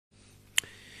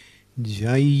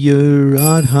Jaya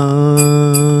Radha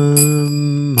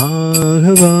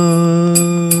Madhava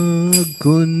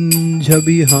Kunja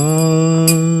Bihari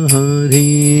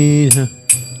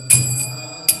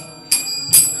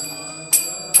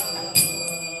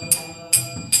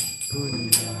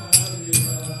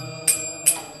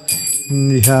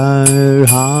Jaya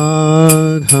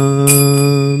Radha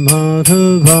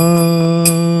Madhava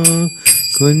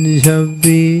Kunja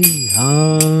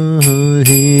Bihari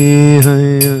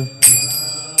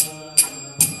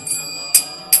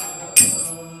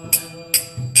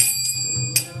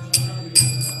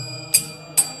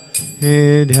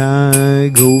Jai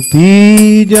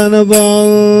Gopi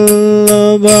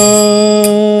Janavallabha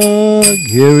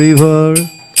Girivar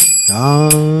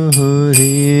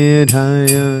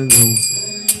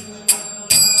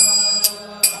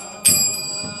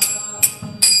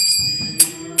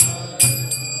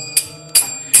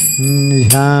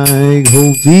Jai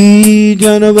Gopi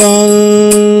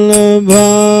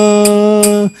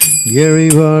Janavallabha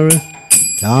Girivar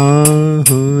Jai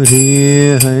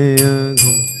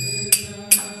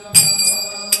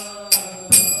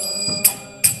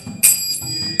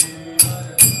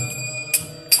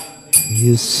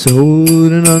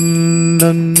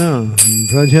Yasodanandana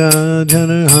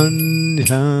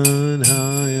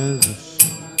Prajajanarhanjanaya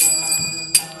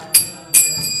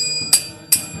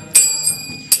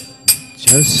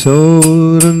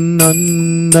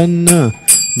Yasodanandana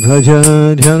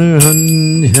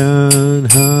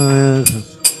Prajajanarhanjanaya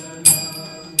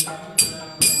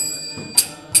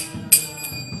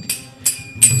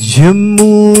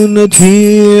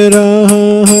Jamunatira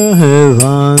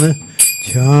Havana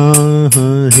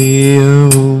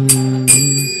Chahiyam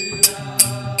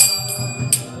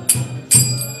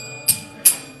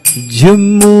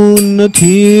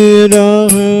Jamunatira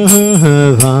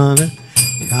Havana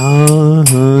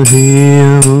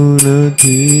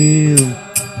Chahiyamunatiyam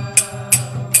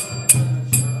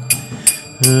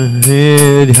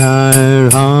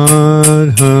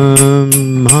Radham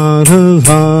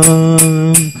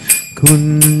Madhavam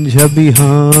Kunja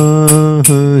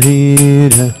Bihari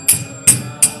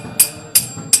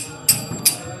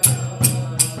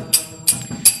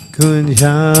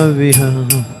Kunja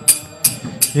Bihari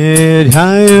Jaya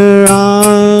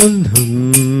Radham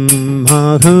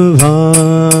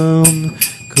Madhavam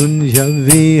Kunja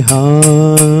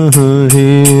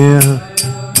Bihari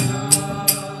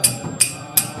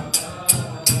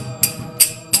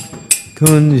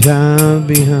Kunja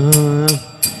Bihari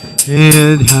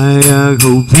Jaya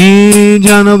Gopi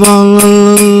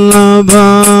Janavallabha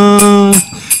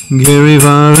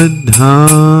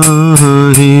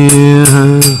Girivaradhari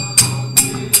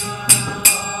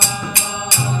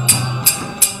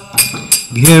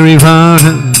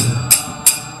Girivaradhari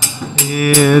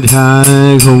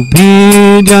Jaya Gopi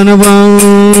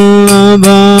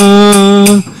Janavallabha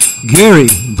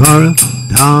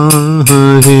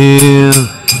Girivaradhari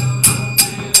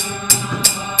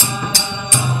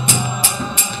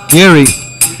Giri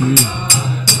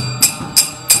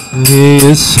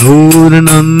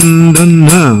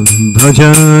Yasodanandana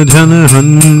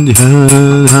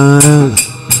Bhajajanarhanjana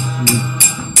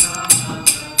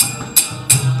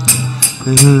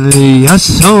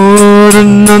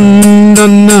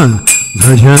Yasodanandana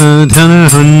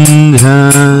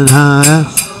Bhajajanarhanjana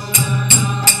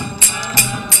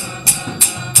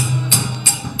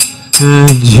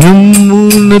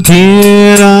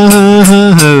Jamunatira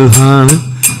Havana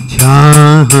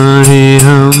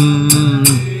Chahiyam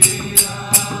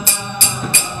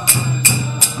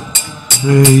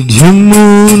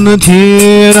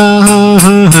Jamunatira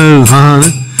Havana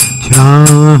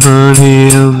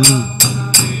Chahiyam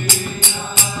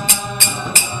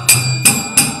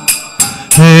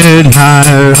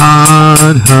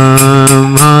Radha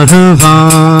Madhava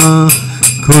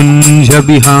Kunja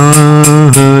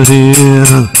Bihari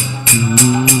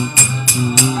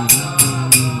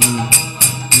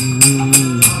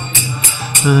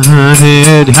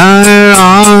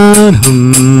Radham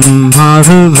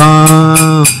Madhava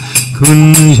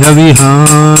Kunja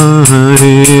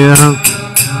Bihari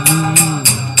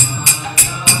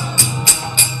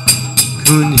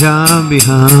Kunja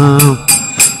Bihari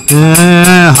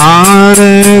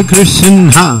Hare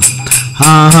Krishna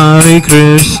Hare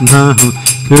Krishna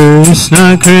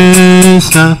Krishna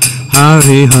Krishna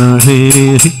Hare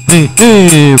Hare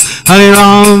Hare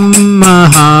Rama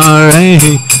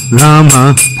Hare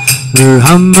Rama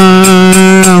Rama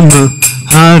Rama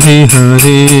Hare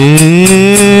Hare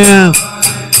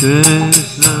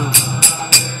Krishna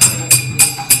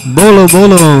Bolo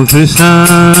Bolo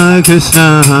Krishna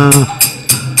Krishna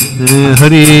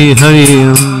Hare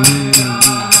Hare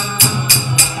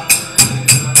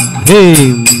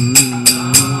Hey.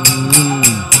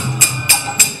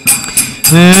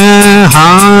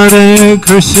 Hare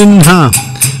Krishna,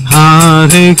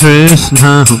 Hare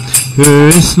Krishna,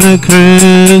 Krishna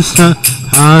Krishna,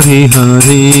 Hare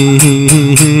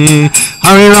Hare,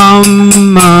 Hare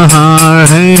Rama,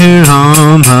 Hare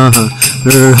Rama,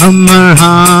 Rama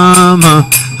Rama,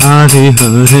 Hare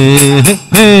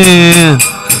Hare,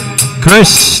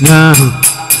 Krishna,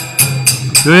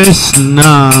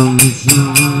 Krishna,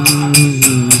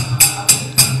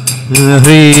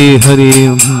 Hare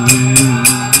Hare.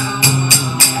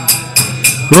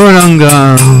 Gauranga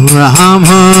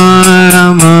Rama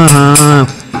Rama,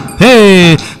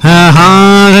 hey,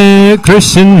 Hare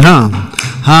Krishna,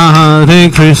 Hare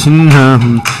Krishna,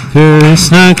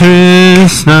 Krishna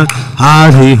Krishna,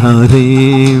 Hare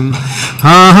Hare,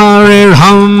 Hare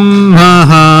Rama,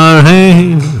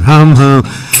 Hare Rama,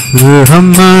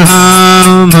 Rama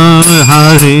Rama,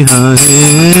 Hare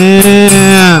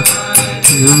Hare.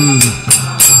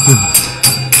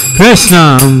 Krishna,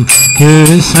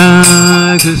 Krishna,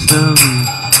 Krishna,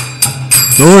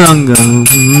 Gauranga,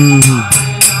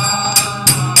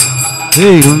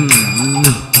 hey,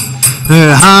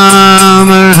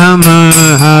 Rama, Rama,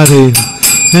 Hare,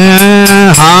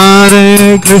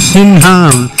 Hare Krishna,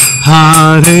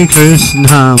 Hare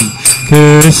Krishna,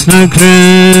 Krishna,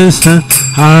 Krishna,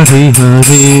 Hare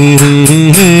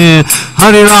Hare,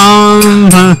 Hare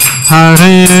Rama,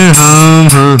 Hare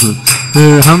Rama,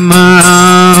 Rama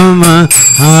Rama,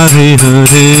 Hare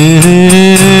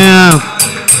Hare,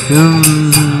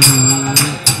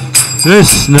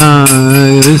 Krishna,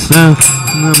 Krishna,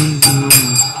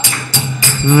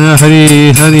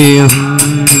 Hare Hare,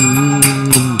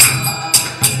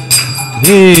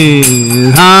 Hey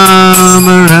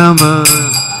Rama Rama,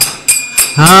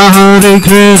 Hare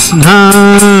Krishna,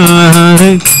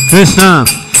 Hare Krishna,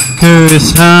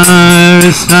 Krishna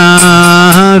Krishna,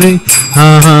 Hare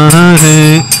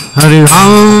Hare, Hare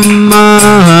Rama,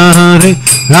 Hare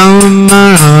Rama,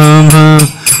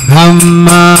 Rama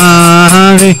Rama,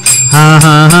 Hare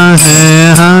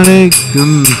Hare, Hare.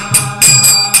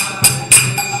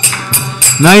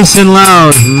 Nice and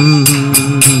loud.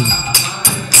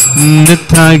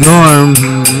 Nittai Gaur.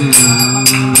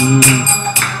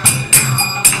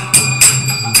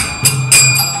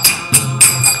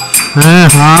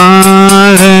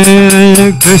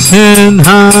 Hare Krishna,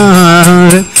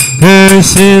 Hare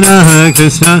Krishna,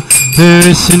 Krishna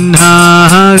Krishna,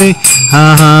 Hare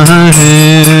Hare,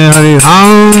 Hare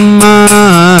Rama,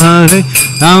 Hare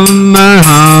Rama,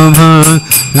 Rama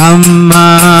Rama,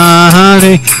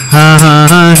 Hare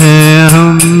Hare.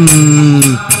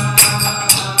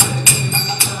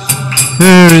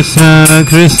 Krishna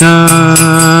Krishna,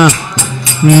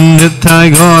 Nittai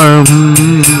Gaur.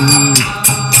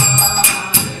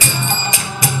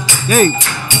 Hey.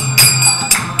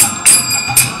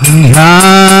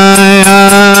 Jaya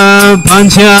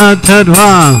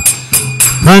Panchatattva,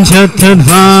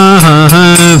 Panchatattva,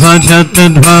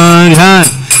 Panchatattva, Jaya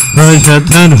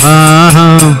Panchatattva.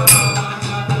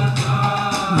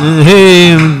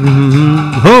 Hey,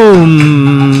 Om.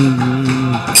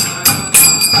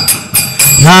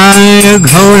 Jaya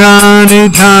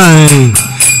Gauranitai,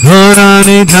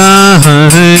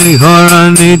 Gauranitai,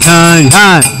 Gauranitai,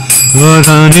 Jaya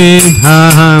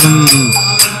Gauranitai.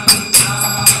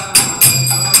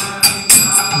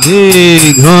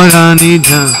 Hey,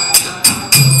 Gauranitai.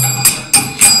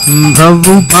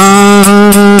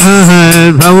 Prabhupada,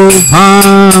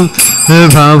 Prabhupada,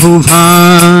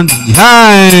 Prabhupada,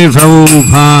 Jai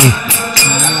Prabhupada.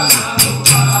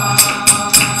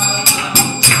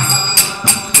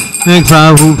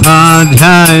 Prabhupada,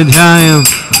 Jai Jai,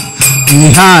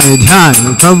 Jai Jai,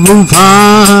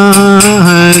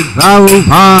 Prabhupada,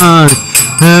 Prabhupada,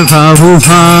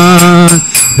 Prabhupada,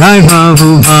 Jai Prabhupada, Jai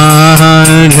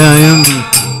Prabhupada, Jai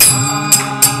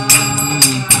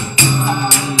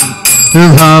Jai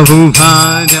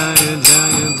Prabhupada.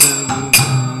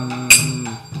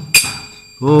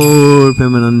 Gaur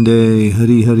Premanande,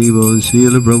 Hari Hari Bol,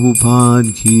 Srila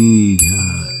Prabhupada ki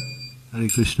Jai. Hare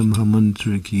Krishna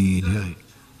Mahamantra ki Jai.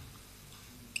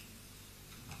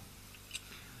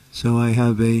 So I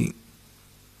have a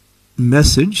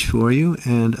message for you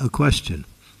and a question.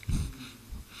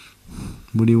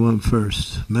 What do you want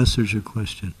first? Message or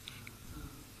question?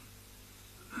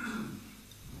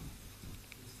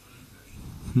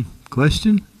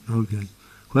 Question? Okay.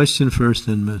 Question first,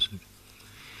 then message.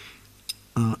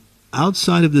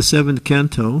 Outside of the 7th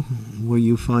canto, where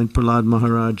you find Prahlad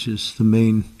Maharaj is the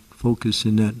main focus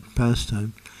in that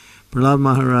pastime, Prahlad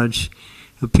Maharaj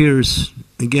appears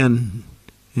again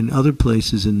in other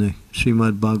places in the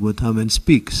Srimad Bhagavatam and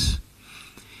speaks.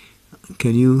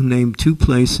 can you name 2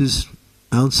 places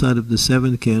outside of the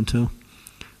 7th canto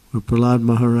where Prahlad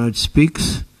Maharaj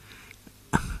speaks?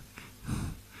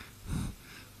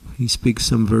 He speaks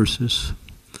some verses.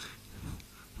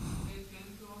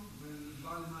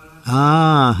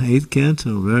 8th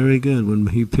canto, very good. When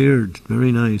he appeared,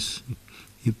 very nice.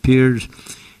 He appeared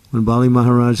when Bali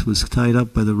Maharaj was tied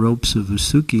up by the ropes of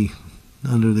Vasuki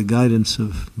under the guidance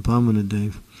of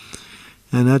Vamanadev.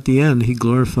 And at the end, he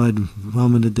glorified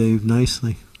Vamanadev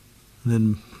nicely. And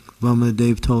then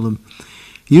Vamanadev told him,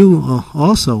 you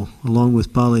also, along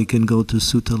with Bali, can go to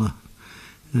Sutala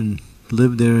and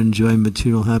live there, enjoy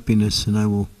material happiness, and I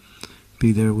will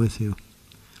be there with you.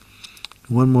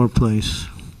 One more place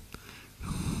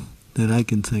that I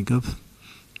can think of.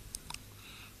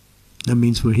 That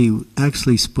means where he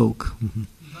actually spoke.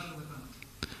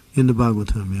 In the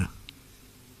Bhagavatam, yeah.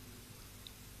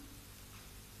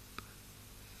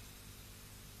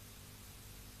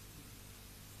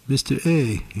 Mr.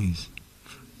 A, he's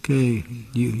okay.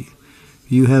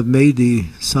 You have made the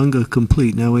Sangha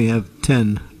complete. Now we have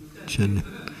 10.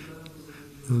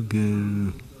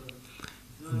 Okay.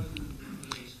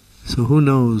 So who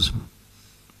knows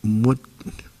what?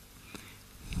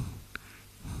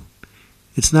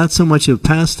 It's not so much of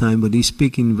pastime, but he's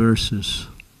speaking verses.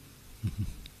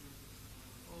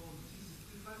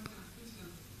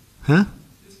 Huh?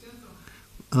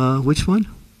 Which one?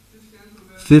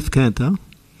 5th canto.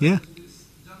 Yeah.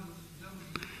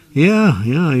 Yeah,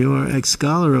 you are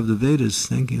ex-scholar of the Vedas.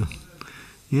 Thank you.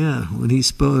 Yeah, when he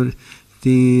spoke,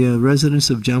 the residents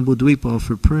of Jambudvipa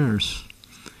offer prayers.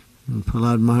 And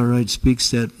Prahlad Maharaj speaks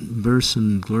that verse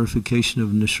in glorification of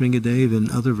Nrsingadev and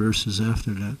other verses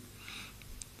after that.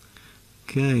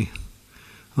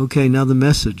 Okay, now the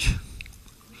message.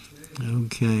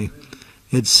 Okay.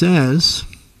 It says,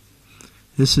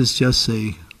 this is just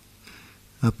a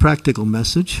practical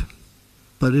message,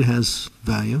 but it has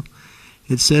value.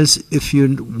 It says, if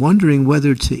you're wondering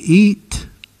whether to eat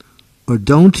or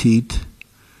don't eat,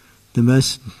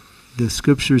 the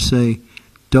scriptures say,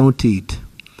 don't eat,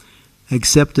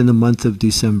 except in the month of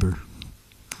December.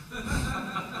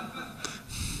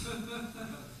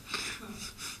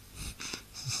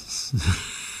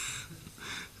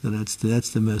 So that's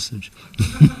the message.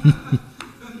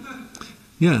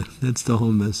 Yeah, that's the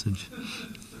whole message.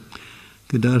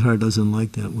 Gadadhar doesn't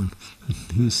like that one.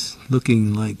 He's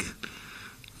looking like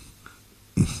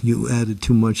you added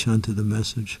too much onto the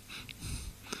message.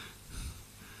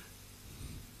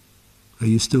 Are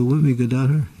you still with me,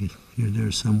 Gadadhar? You're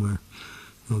there somewhere.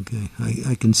 Okay.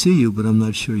 I can see you, but I'm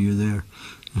not sure you're there.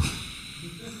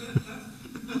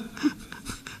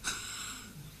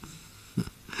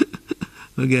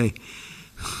 Okay.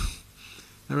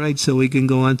 All right, so we can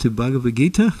go on to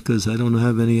Bhagavad-gita, because I don't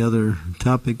have any other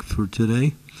topic for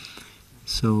today.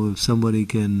 So if somebody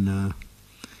can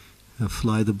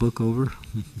fly the book over.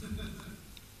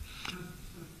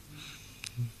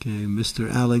 Okay,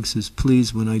 Mr. Alex is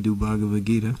pleased when I do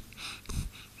Bhagavad-gita.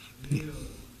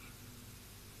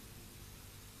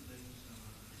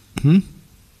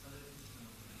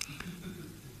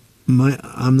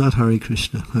 I'm not Hare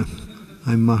Krishna.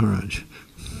 I'm Maharaj.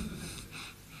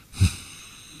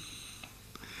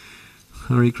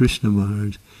 Hare Krishna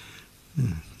Maharaj.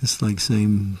 It's like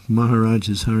saying Maharaj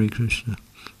is Hare Krishna.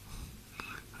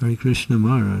 Hare Krishna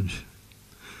Maharaj.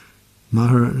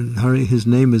 His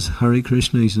name is Hare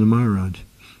Krishna, he's the Maharaj.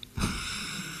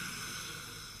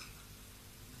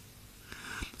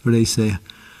 Or they say,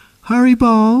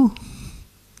 Haribol,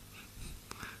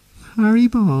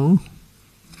 Haribol.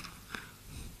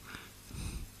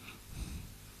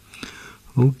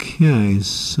 Okay,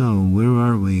 so where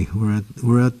are we?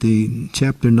 We're at the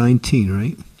chapter 19,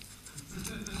 right?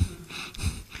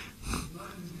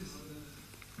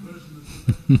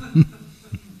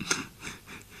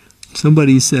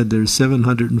 Somebody said there's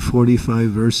 745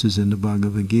 verses in the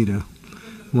Bhagavad-gita.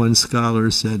 One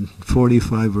scholar said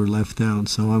 45 were left out,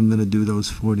 so I'm going to do those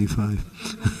 45.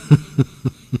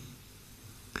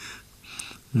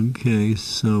 Okay,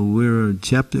 so we're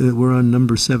on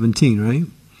number 17, right?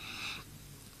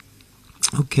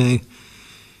 Okay.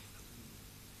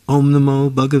 Om Namo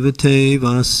Bhagavate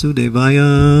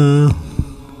Vasudevaya.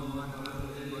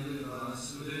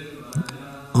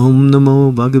 Om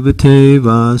Namo Bhagavate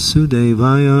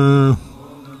Vasudevaya.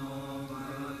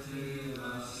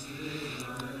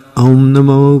 Om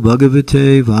Namo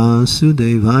Bhagavate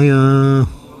Vasudevaya.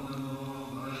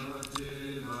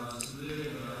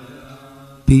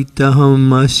 Pitaham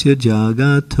Asya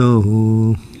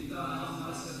Jagato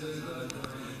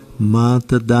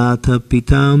Matadata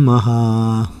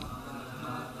Pitamaha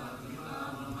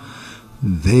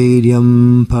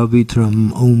Vedyam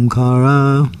pavitram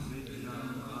omkara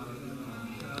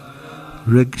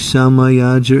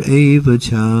Riksamayajur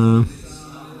evacha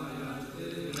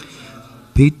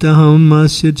Pitaham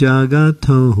asya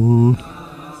jagato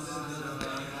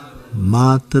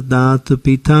Matadata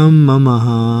pitam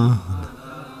mamaha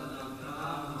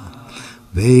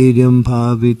Vedyam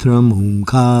pavitram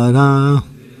omkara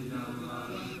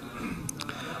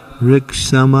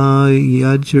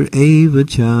Riksamayajur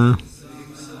evacha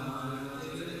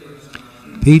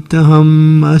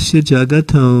Pitaham asya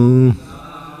jagato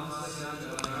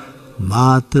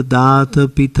Matadata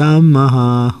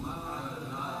pitamaha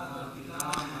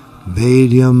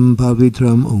Vedyam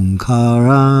pavitram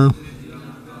omkara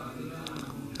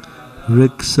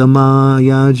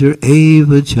Riksamayajur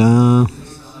evacha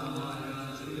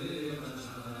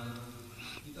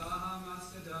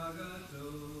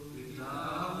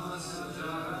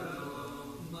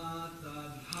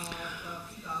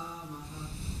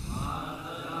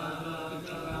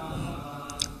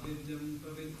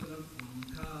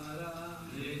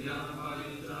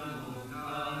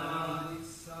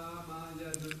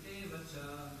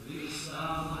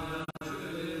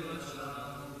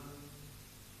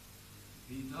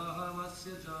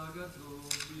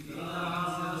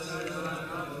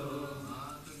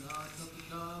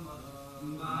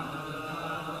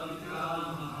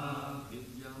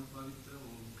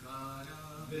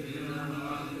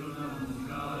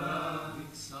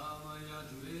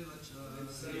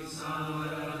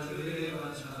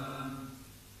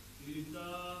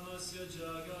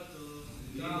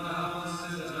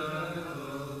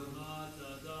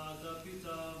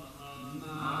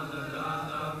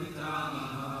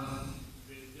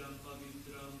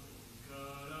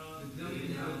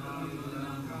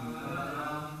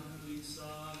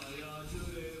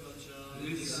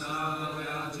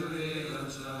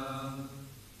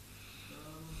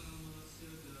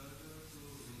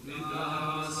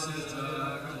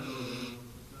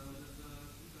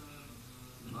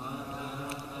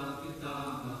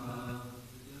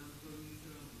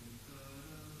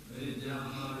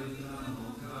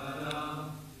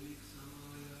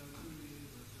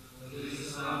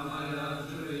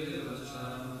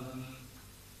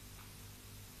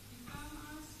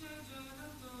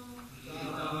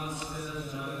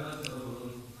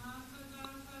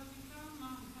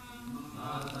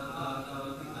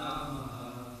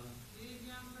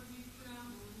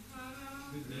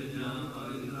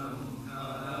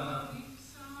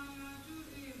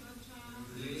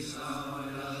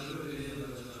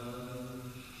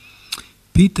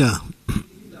Pita,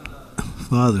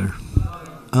 father,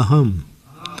 aham,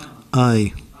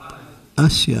 I,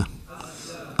 asya,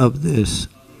 of this,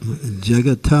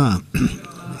 jagata,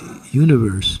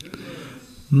 universe,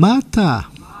 mata,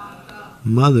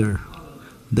 mother,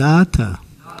 data,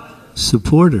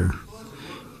 supporter,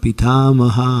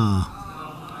 pitamaha,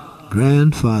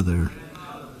 grandfather,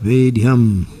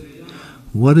 vedyam,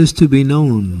 what is to be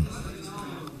known,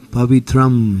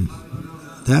 pavitram,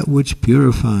 that which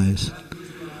purifies,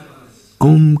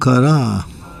 omkara,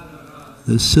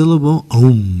 the syllable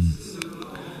om,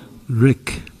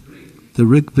 rik, the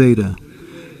Rik Veda,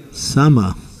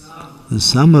 sama, the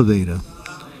Samaveda,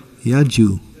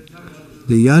 yaju,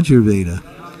 the Yajur Veda,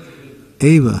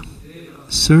 eva,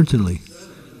 certainly,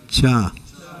 cha,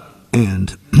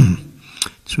 and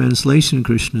translation,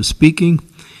 Krishna speaking,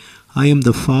 I am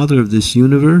the father of this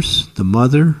universe, the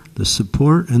mother, the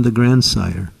support, and the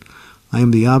grandsire. I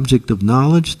am the object of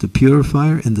knowledge, the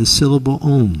purifier, and the syllable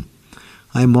Om.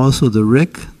 I am also the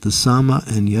Rik, the Sama,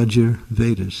 and Yajur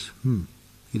Vedas.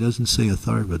 He doesn't say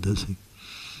Atharva, does he?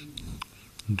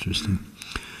 Interesting.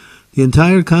 The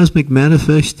entire cosmic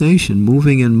manifestation,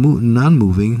 moving and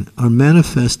non-moving, are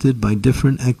manifested by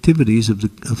different activities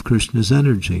of Krishna's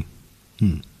energy.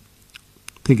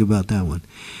 Think about that one.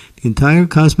 The entire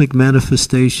cosmic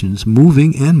manifestations,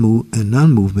 moving and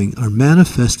non-moving, are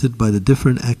manifested by the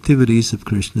different activities of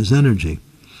Krishna's energy.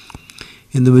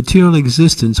 In the material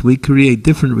existence, we create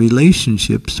different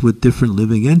relationships with different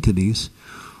living entities,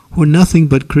 who are nothing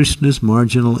but Krishna's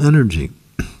marginal energy.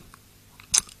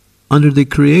 Under the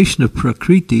creation of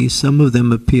Prakriti, some of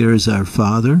them appear as our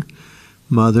father,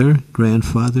 mother,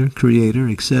 grandfather, creator,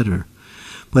 etc.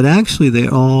 But actually they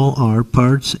all are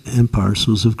parts and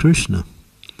parcels of Krishna.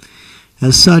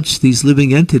 As such, these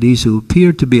living entities who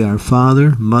appear to be our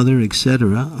father, mother,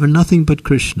 etc. are nothing but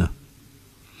Krishna.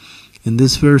 In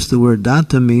this verse, the word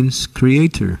Datta means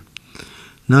creator.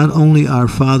 Not only our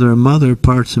father and mother,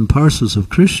 parts and parcels of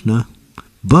Krishna,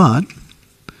 but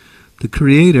the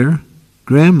creator,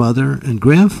 grandmother, and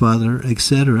grandfather,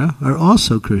 etc. are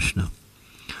also Krishna.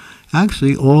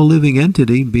 Actually, all living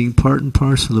entity, being part and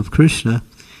parcel of Krishna,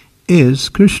 is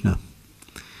Krishna.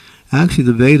 Actually,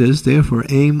 the Vedas, therefore,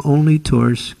 aim only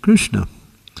towards Krishna.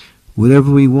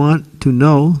 Whatever we want to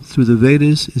know through the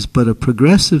Vedas is but a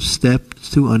progressive step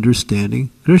to understanding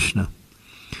Krishna.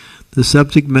 The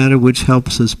subject matter which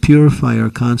helps us purify our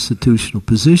constitutional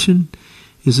position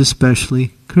is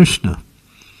especially Krishna.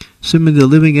 Similarly, the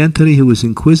living entity who is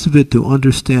inquisitive to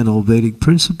understand all Vedic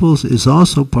principles is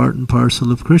also part and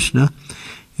parcel of Krishna,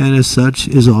 and as such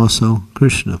is also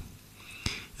Krishna.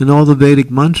 In all the Vedic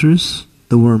mantras,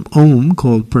 the word Om,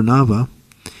 called Pranava,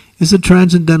 is a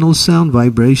transcendental sound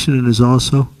vibration and is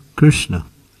also Krishna.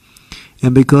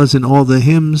 And because in all the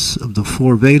hymns of the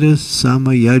four Vedas,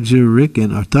 Sama, Yajur, Rik,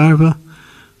 and Atharva,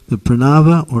 the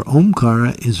Pranava or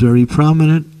Omkara is very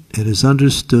prominent, it is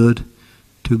understood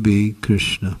to be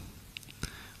Krishna.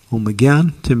 Om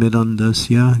Gyan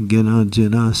Timidandasya Gena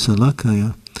Jena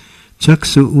Salakaya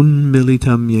Chaksu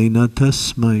Unmilitam Yena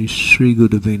Tasmai Shri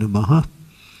Gurave Namaha.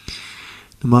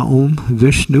 Nama Om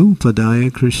Vishnu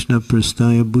Padaya Krishna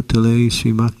Prastaya Bhutale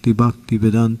Srimakti Bhakti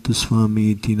Vedanta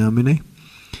Swami Iti Namine.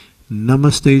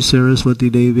 Namaste Saraswati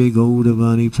Devi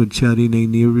Gaudavani Pracharine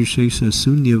Nirvishesha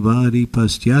Sunyavadi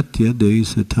Pastyatya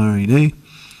Desatarine.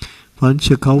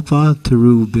 Panchakalpa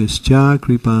Tarubhischa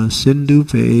Kripa Sindhu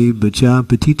Pe Bacha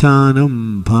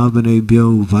Patitanam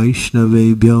Pavanebhyo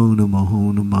Vaishnavebhyo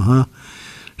Namaho Namaha.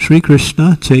 Shri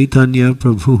Krishna Chaitanya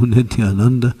Prabhu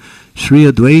Nityananda Shri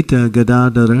Advaita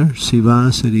Gadadhara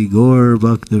Sivasadi Gaur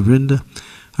Bhaktivinoda.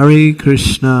 Hare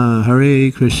Krishna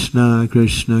Krishna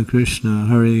Krishna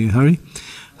Hare Hare,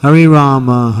 Hare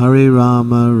Rama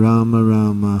Rama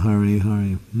Rama Hare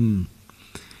Hare.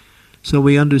 So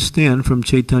we understand from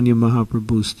Chaitanya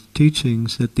Mahaprabhu's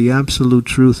teachings that the absolute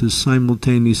truth is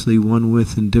simultaneously one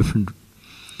with and different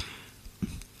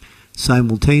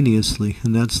simultaneously,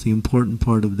 and that's the important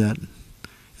part of that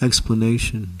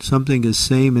explanation. Something is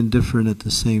same and different at the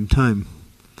same time.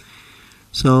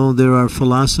 So there are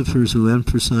philosophers who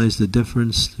emphasize the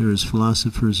difference. There's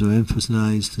philosophers who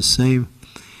emphasize the same.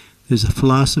 There's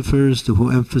philosophers who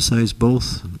emphasize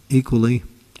both equally.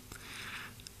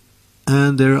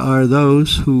 And there are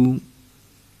those who,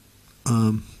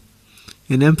 in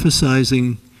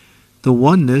emphasizing the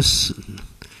oneness,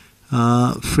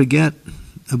 forget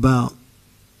about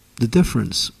the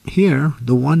difference. Here,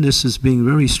 the oneness is being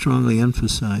very strongly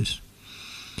emphasized.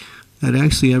 That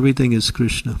actually everything is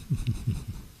Krishna.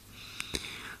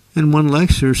 In one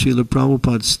lecture, Srila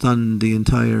Prabhupada stunned the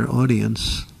entire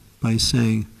audience by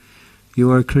saying, "You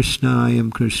are Krishna, I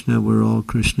am Krishna, we're all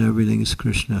Krishna, everything is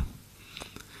Krishna."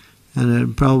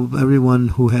 And everyone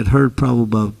who had heard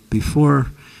Prabhupada before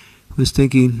was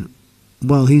thinking,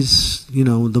 well, he's, the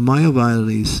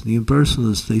Mayavadis, the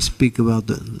impersonalists, they speak about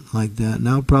like that.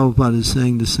 Now Prabhupada is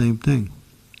saying the same thing.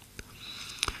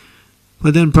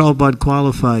 But then Prabhupada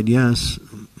qualified, yes,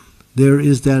 there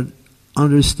is that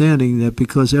understanding that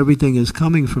because everything is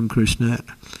coming from Krishna,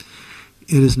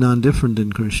 it is non-different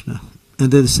than Krishna.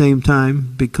 And at the same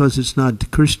time, because it's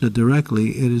not Krishna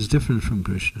directly, it is different from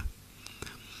Krishna.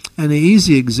 And an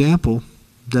easy example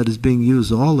that is being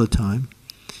used all the time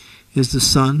is the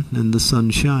sun and the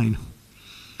sunshine.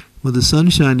 Well, the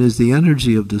sunshine is the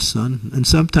energy of the sun, and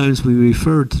sometimes we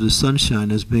refer to the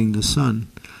sunshine as being the sun.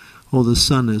 Oh, the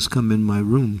sun has come in my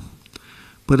room.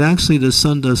 But actually the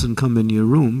sun doesn't come in your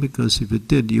room, because if it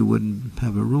did, you wouldn't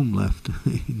have a room left.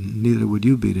 Neither would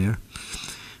you be there.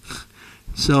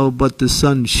 So, but the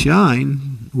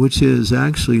sunshine, which is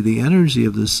actually the energy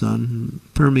of the sun,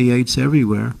 permeates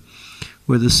everywhere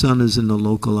where the sun is in a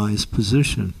localized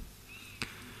position.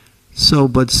 So,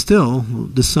 but still,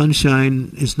 the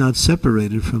sunshine is not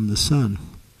separated from the sun.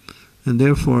 And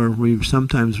therefore, we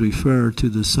sometimes refer to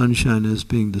the sunshine as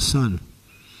being the sun.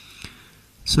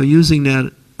 So using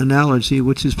that analogy,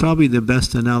 which is probably the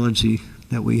best analogy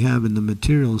that we have in the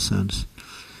material sense,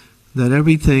 that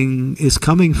everything is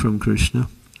coming from Krishna,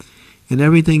 and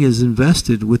everything is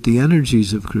invested with the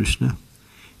energies of Krishna,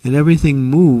 and everything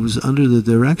moves under the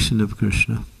direction of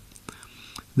Krishna.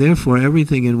 Therefore,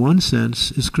 everything in one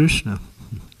sense is Krishna.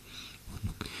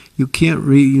 You can't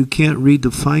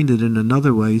redefine it in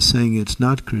another way, saying it's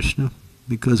not Krishna,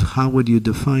 because how would you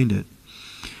define it?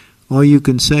 All you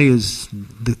can say is,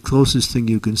 the closest thing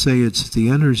you can say, it's the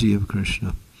energy of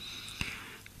Krishna.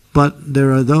 But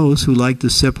there are those who like to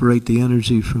separate the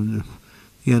energy from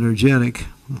the energetic,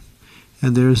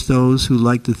 and there's those who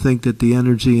like to think that the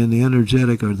energy and the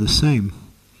energetic are the same.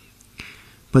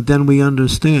 But then we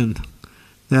understand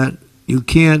that you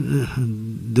can't,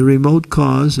 the remote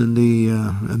cause and the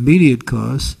immediate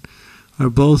cause are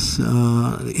both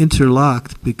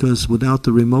interlocked, because without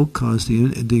the remote cause,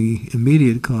 the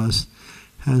immediate cause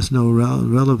has no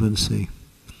relevancy.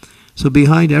 So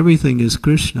behind everything is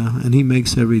Krishna, and he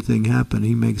makes everything happen.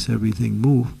 He makes everything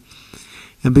move.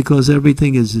 And because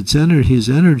everything is his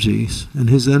energies, and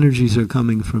his energies are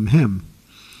coming from him,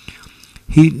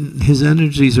 his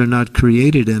energies are not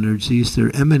created energies,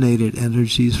 they're emanated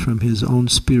energies from his own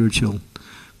spiritual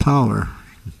power.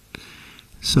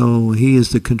 So he is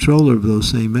the controller of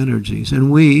those same energies.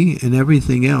 And we, and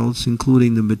everything else,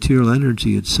 including the material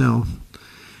energy itself,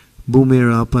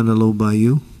 Bhumir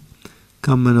apanalobayu,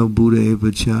 kamano buddha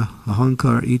evacha,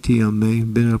 ahankar iti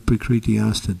ame, bina prakriti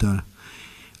astadara.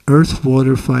 Earth,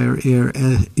 water, fire, air,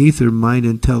 ether, mind,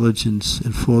 intelligence,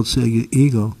 and false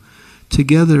ego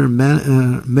together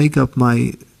make up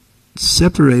my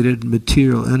separated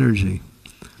material energy.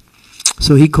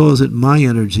 So he calls it my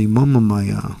energy, mama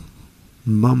maya.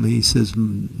 Mama, he says,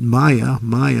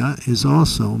 Maya is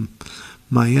also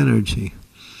my energy.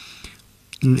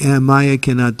 And Maya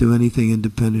cannot do anything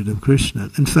independent of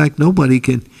Krishna. In fact, nobody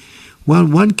can, well,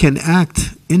 one can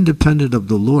act independent of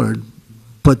the Lord,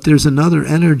 but there's another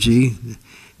energy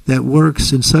that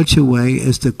works in such a way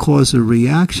as to cause a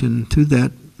reaction to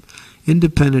that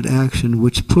independent action,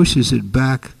 which pushes it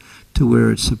back to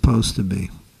where it's supposed to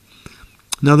be.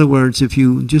 In other words, if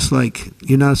you, just like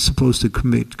you're not supposed to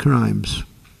commit crimes,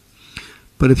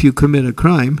 but if you commit a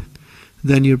crime,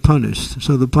 then you're punished.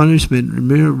 So the punishment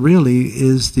really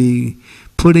is the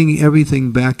putting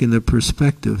everything back in the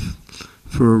perspective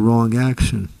for a wrong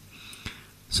action.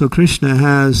 So Krishna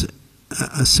has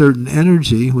a certain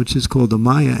energy, which is called the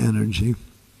Maya energy,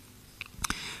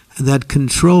 that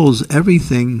controls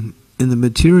everything in the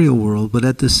material world, but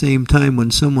at the same time, when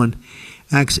someone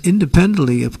acts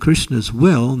independently of Krishna's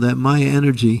will, that Maya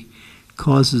energy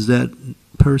causes that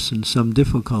person some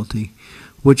difficulty,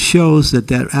 which shows that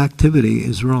that activity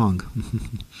is wrong,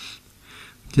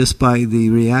 just by the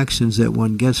reactions that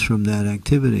one gets from that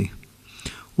activity.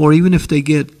 Or even if they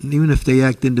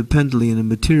act independently in a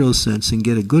material sense and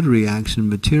get a good reaction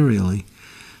materially,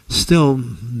 still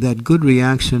that good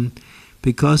reaction,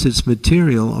 because it's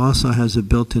material, also has a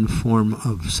built-in form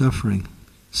of suffering.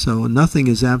 So nothing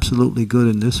is absolutely good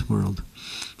in this world,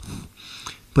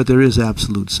 but there is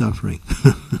absolute suffering.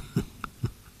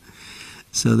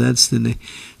 So that's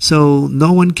so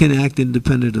no one can act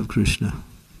independent of Krishna.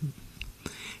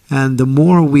 And the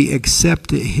more we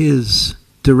accept his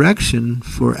direction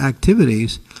for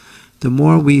activities, the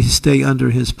more we stay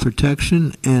under his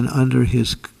protection and under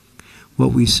his,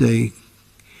 what we say,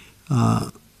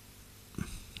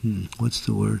 what's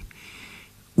the word?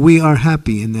 We are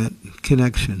happy in that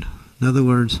connection. In other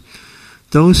words,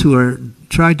 those who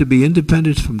try to be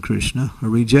independent from Krishna, or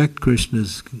reject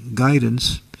Krishna's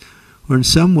guidance, or in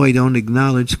some way don't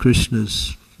acknowledge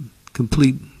Krishna's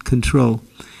complete control,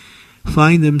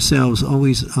 find themselves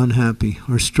always unhappy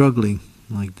or struggling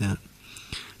like that.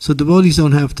 So devotees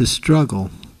don't have to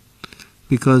struggle,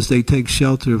 because they take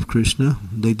shelter of Krishna,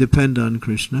 they depend on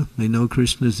Krishna, they know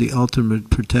Krishna is the ultimate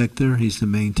protector, he's the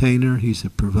maintainer, he's the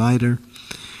provider,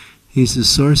 he's the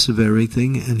source of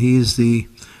everything, and he is the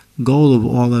goal of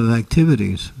all of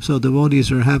activities. So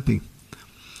devotees are happy.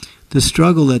 The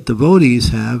struggle that devotees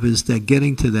have is that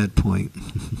getting to that point.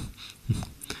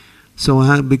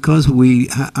 So because we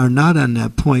are not on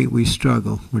that point, we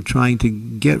struggle. We're trying to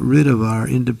get rid of our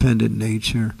independent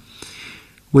nature,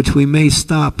 which we may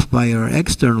stop by our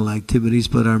external activities,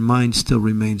 but our mind still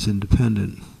remains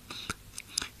independent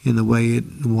in the way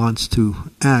it wants to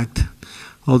act.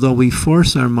 Although we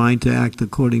force our mind to act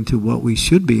according to what we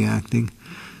should be acting,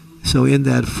 so in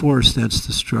that force, that's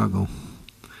the struggle.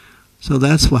 So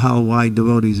that's why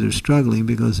devotees are struggling,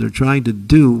 because they're trying to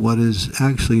do what is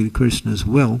actually Krishna's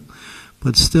will,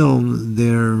 but still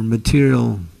their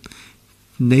material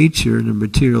nature, their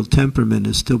material temperament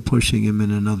is still pushing him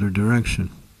in another direction.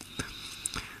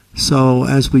 So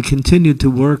as we continue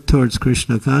to work towards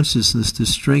Krishna consciousness, the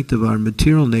strength of our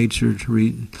material nature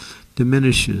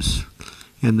diminishes,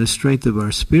 and the strength of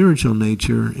our spiritual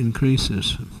nature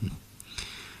increases.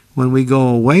 When we go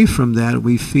away from that,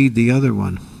 we feed the other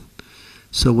one.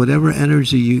 So whatever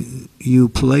energy you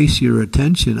place your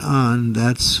attention on,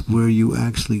 that's where you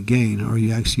actually gain, or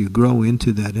you actually grow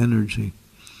into that energy.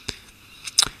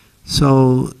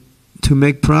 So to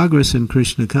make progress in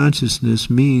Krishna consciousness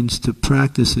means to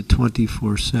practice it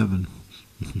 24/7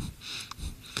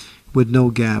 with no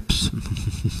gaps.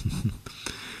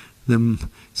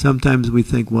 Sometimes we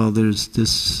think, well, there's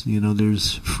this,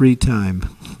 there's free time,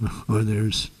 or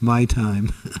there's my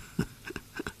time.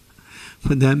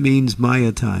 But that means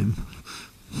Maya time.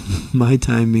 My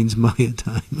time means Maya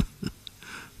time.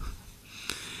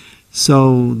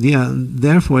 So yeah,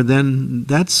 therefore, then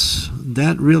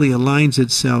that really aligns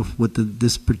itself with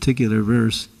this particular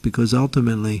verse, because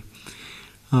ultimately,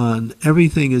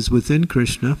 everything is within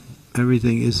Krishna.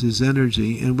 Everything is his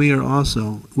energy, and we are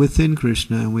also within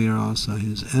Krishna, and we are also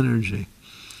his energy.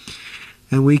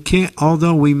 And we can't,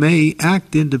 although we may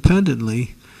act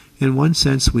independently, in one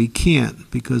sense we can't,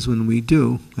 because when we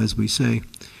do, as we say,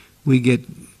 we get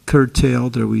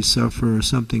curtailed or we suffer or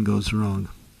something goes wrong.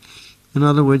 In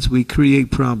other words, we create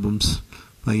problems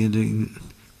by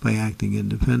acting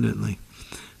independently.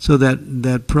 So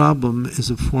that problem is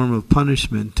a form of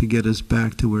punishment to get us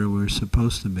back to where we're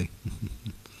supposed to be.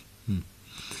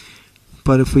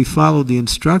 But if we follow the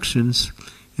instructions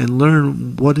and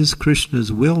learn what is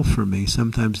Krishna's will for me,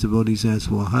 sometimes devotees ask,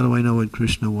 well, how do I know what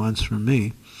Krishna wants from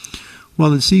me?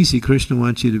 Well, it's easy. Krishna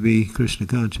wants you to be Krishna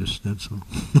conscious, that's all.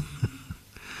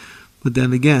 But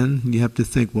then again, you have to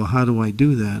think, well, how do I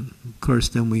do that? Of course,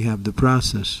 then we have the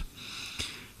process.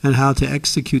 And how to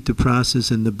execute the process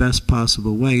in the best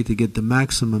possible way to get the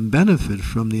maximum benefit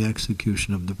from the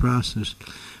execution of the process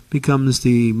becomes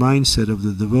the mindset of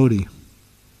the devotee.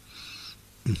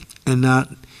 And not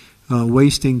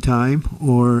wasting time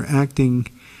or acting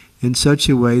in such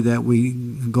a way that we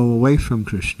go away from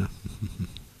Krishna.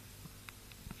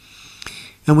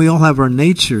 And we all have our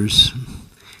natures.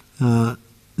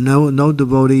 No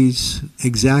devotees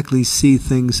exactly see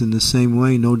things in the same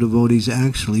way. No devotees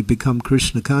actually become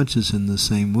Krishna conscious in the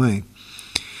same way.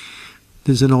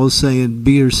 There's an old saying,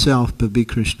 be yourself, but be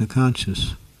Krishna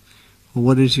conscious. Well,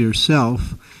 what is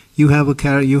yourself? You have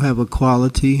a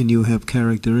quality and you have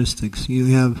characteristics. You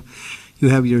have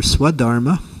your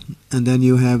Swadharma, and then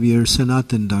you have your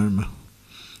Sanatan Dharma.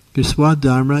 Your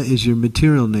Swadharma is your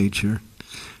material nature.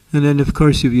 And then, of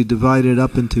course, if you divide it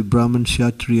up into Brahman,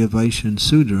 Kshatriya, Vaishya, and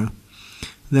Sudra,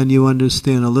 then you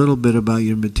understand a little bit about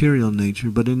your material nature.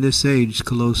 But in this age,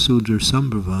 Kalo Sudra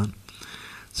Sambhavan.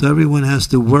 So everyone has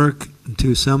to work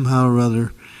to somehow or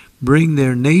other bring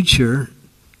their nature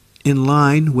in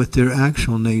line with their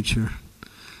actual nature.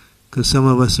 Because some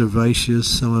of us are Vaishyas,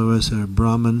 some of us are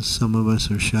Brahmins, some of us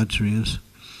are Kshatriyas.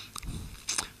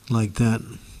 Like that.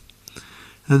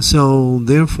 And so,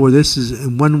 therefore, this is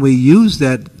when we use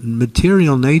that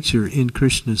material nature in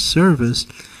Krishna's service,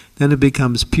 then it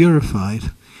becomes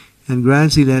purified. And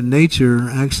gradually that nature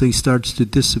actually starts to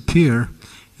disappear,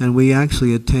 and we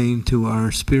actually attain to our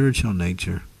spiritual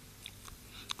nature.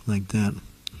 Like that.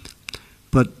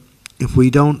 But if we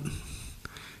don't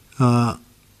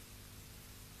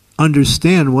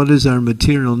understand what is our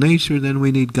material nature, then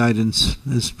we need guidance.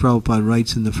 As Prabhupada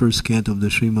writes in the first canto of the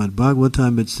Srimad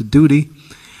Bhagavatam, it's the duty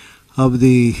of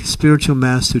the spiritual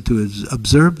master to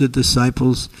observe the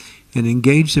disciples and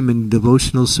engage them in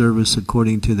devotional service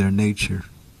according to their nature.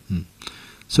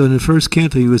 So in the first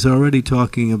canto he was already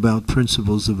talking about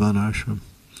principles of Varnashram.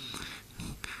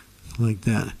 Like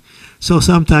that. So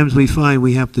sometimes we find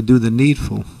we have to do the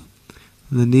needful.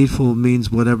 And the needful means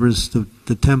whatever's the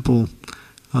temple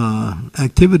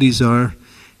activities are,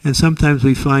 and sometimes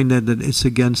we find that it's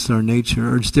against our nature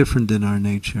or it's different than our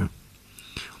nature.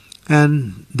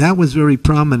 And that was very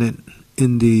prominent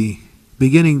in the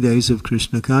beginning days of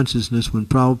Krishna consciousness, when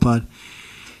Prabhupada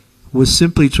was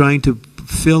simply trying to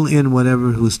fill in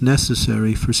whatever was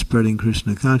necessary for spreading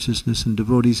Krishna consciousness, and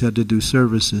devotees had to do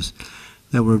services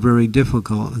that were very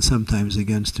difficult and sometimes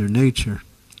against their nature.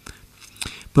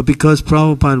 But because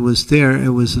Prabhupada was there, it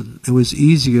was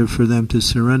easier for them to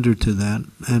surrender to that,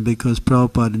 and because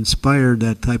Prabhupada inspired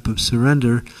that type of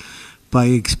surrender by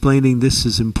explaining this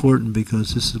is important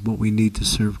because this is what we need to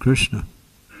serve Krishna.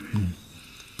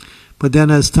 But then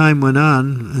as time went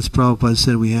on, as Prabhupada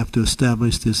said, we have to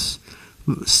establish this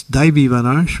Daivi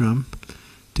Varnashram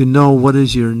to know what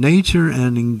is your nature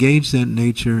and engage that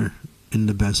nature in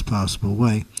the best possible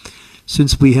way.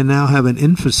 Since we now have an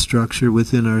infrastructure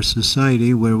within our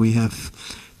society where we have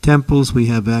temples, we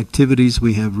have activities,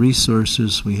 we have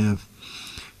resources, we have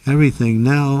everything,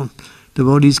 now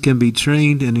devotees can be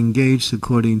trained and engaged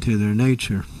according to their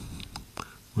nature.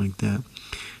 Like that.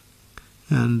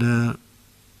 And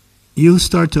you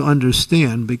start to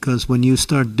understand, because when you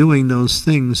start doing those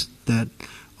things that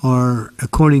are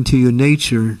according to your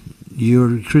nature,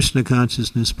 your Krishna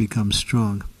consciousness becomes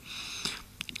strong.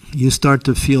 You start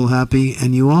to feel happy,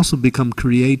 and you also become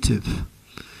creative.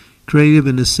 Creative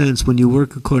in a sense, when you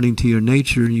work according to your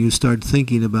nature, you start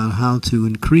thinking about how to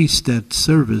increase that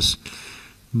service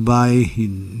by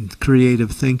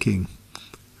creative thinking.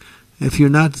 If you're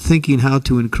not thinking how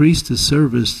to increase the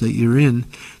service that you're in,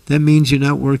 that means you're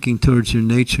not working towards your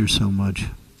nature so much.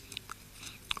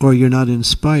 Or you're not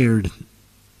inspired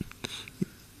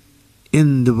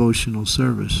in devotional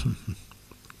service.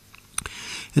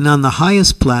 And on the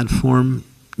highest platform,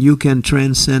 you can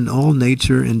transcend all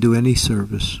nature and do any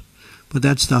service. But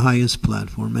that's the highest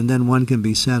platform, and then one can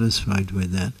be satisfied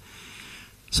with that.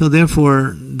 So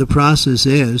therefore, the process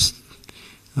is,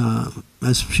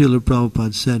 as Srila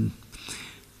Prabhupada said,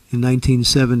 in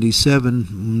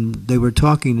 1977, they were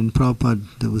talking, and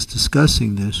Prabhupada was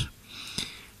discussing this.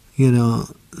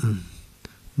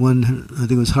 One, I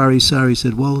think it was Hari Sari,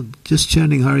 said, well, just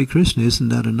chanting Hare Krishna, isn't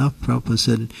that enough? Prabhupada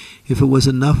said, if it was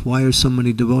enough, why are so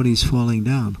many devotees falling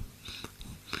down?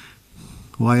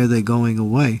 Why are they going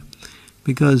away?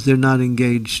 Because they're not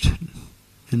engaged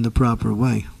in the proper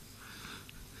way.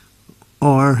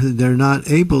 Or they're not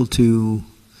able to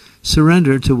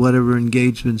surrender to whatever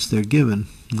engagements they're given,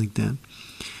 like that.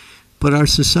 But our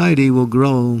society will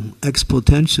grow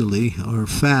exponentially or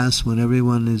fast when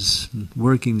everyone is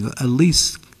working at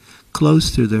least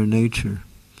close to their nature.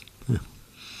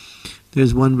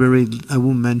 There's one I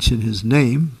won't mention his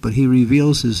name, but he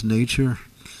reveals his nature.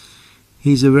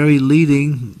 He's a very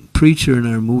leading preacher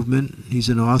in our movement. He's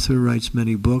an author, writes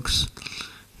many books.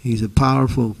 He's a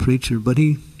powerful preacher, but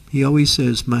he always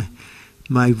says,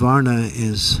 my Varna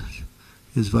is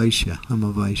Vaishya. I'm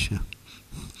a Vaishya.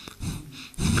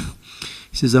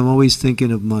 He says, I'm always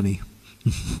thinking of money.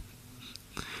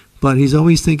 But he's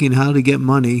always thinking how to get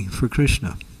money for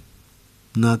Krishna.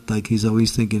 Not like he's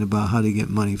always thinking about how to get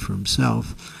money for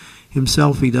himself.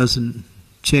 Himself, he doesn't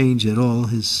change at all.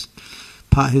 His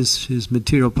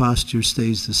material posture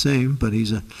stays the same, but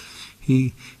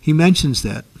he mentions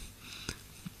that.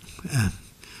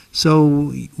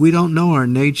 So we don't know our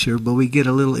nature, but we get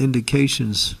a little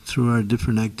indications through our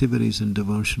different activities in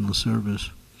devotional service.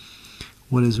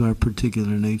 What is our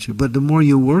particular nature? But the more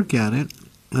you work at it,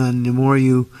 and the more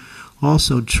you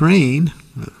also train,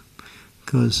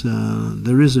 because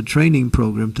there is a training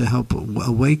program to help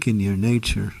awaken your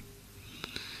nature.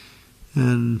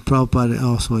 And Prabhupada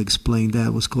also explained that.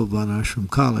 It was called Varnashram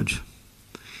College.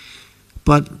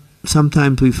 But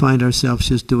sometimes we find ourselves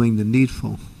just doing the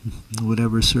needful.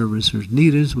 Whatever service is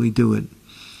needed, we do it.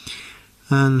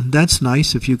 And that's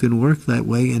nice if you can work that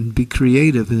way and be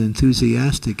creative and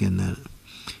enthusiastic in that.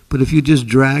 But if you just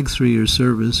drag through your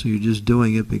service, or you're just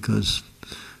doing it because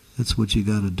that's what you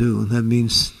got to do, that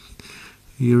means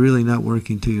you're really not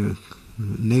working to your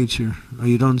nature, or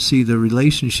you don't see the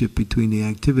relationship between the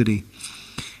activity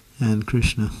and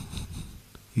Krishna,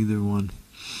 either one,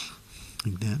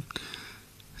 like that.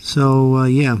 So,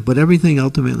 but everything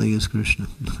ultimately is Krishna,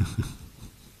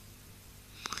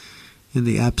 in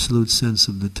the absolute sense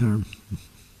of the term.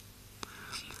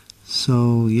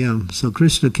 So, so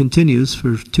Krishna continues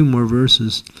for 2 more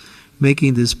verses,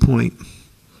 making this point,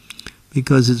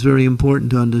 because it's very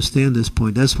important to understand this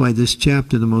point. That's why this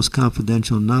chapter, the most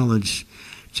confidential knowledge,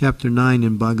 chapter 9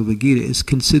 in Bhagavad-gita, is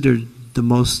considered the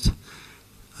most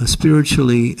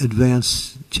spiritually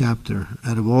advanced chapter.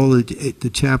 Out of all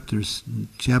the chapters,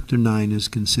 chapter 9 is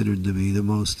considered to be the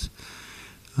most,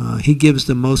 he gives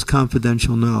the most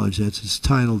confidential knowledge. That's it's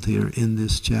titled here in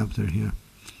this chapter here.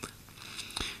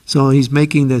 So he's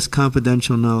making this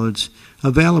confidential knowledge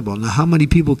available. Now, how many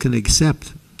people can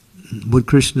accept what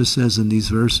Krishna says in these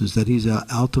verses, that he's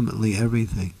ultimately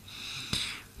everything?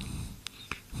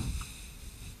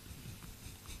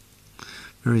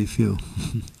 Very few.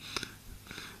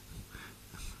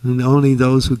 And only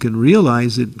those who can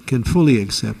realize it can fully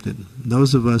accept it.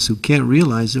 Those of us who can't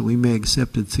realize it, we may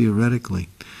accept it theoretically.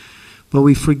 But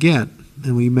we forget,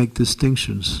 and we make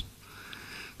distinctions.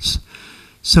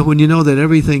 So when you know that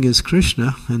everything is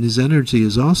Krishna, and his energy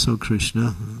is also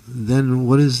Krishna, then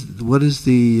what is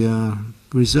the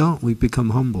result? We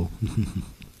become humble.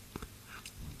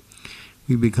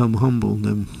 We become humble.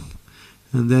 And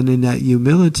then in that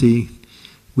humility,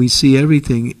 we see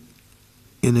everything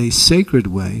in a sacred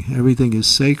way. Everything is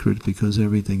sacred because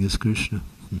everything is Krishna.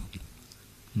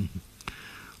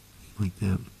 Like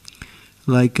that.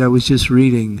 Like I was just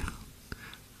reading,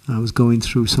 I was going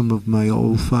through some of my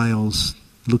old files,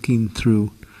 looking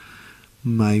through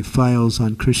my files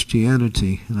on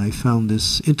Christianity, and I found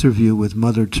this interview with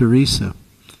Mother Teresa.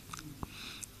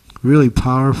 Really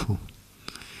powerful.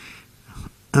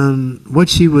 And what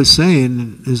she was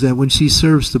saying is that when she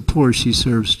serves the poor, she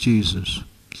serves Jesus.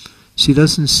 She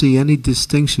doesn't see any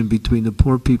distinction between the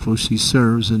poor people she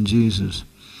serves and Jesus.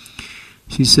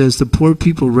 She says the poor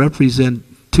people represent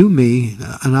to me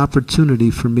an opportunity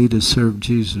for me to serve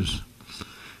Jesus.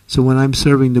 So when I'm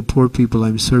serving the poor people,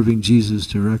 I'm serving Jesus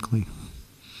directly.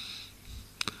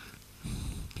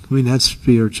 I mean, that's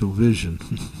spiritual vision.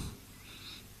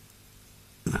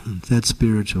 That's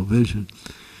spiritual vision.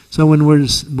 So when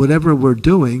whatever we're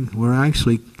doing, we're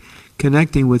actually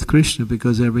connecting with Krishna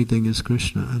because everything is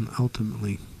Krishna, and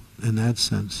ultimately, in that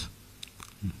sense.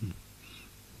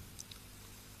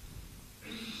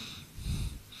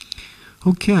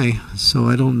 Okay, so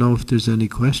I don't know if there's any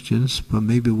questions, but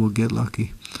maybe we'll get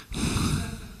lucky.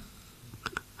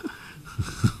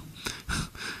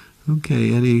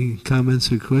 Okay, any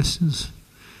comments or questions?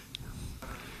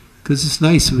 Because it's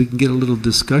nice if we can get a little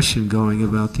discussion going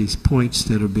about these points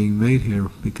that are being made here,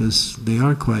 because they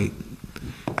are quite,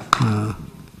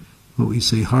 what we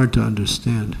say, hard to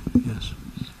understand. Yes.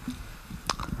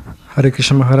 Hare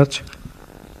Krishna Maharaj.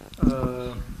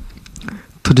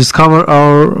 To discover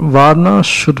our Varna,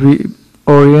 should we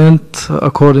orient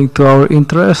according to our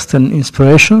interests and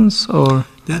inspirations, or?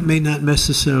 That may not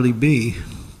necessarily be.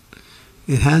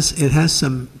 It has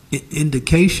some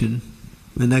indication,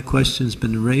 and that question's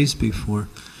been raised before.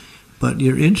 But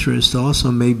your interest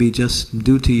also may be just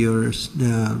due to your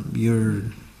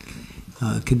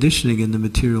conditioning in the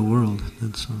material world.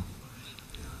 That's all.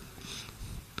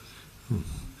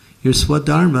 Your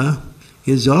swadharma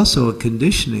is also a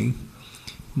conditioning,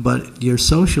 but your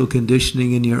social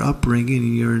conditioning and your upbringing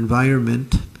and your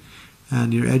environment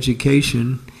and your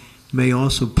education may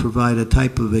also provide a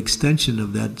type of extension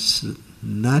of that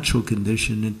natural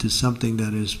condition into something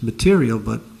that is material,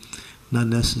 but not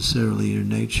necessarily your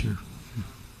nature.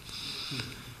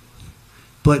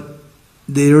 But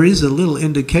there is a little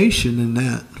indication in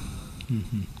that.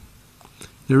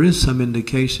 There is some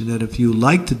indication that if you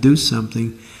like to do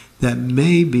something, that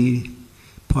may be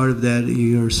part of that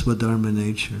your swadharma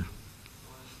nature.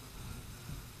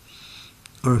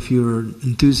 Or if you're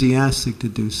enthusiastic to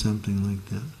do something like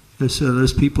that.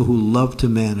 There's people who love to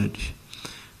manage.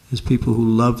 There's people who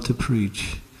love to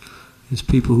preach. There's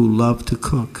people who love to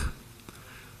cook.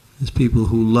 There's people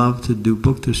who love to do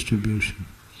book distribution.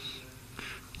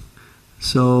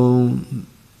 So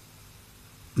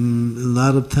a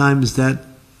lot of times that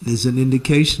is an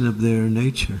indication of their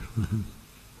nature.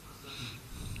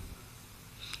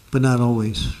 But not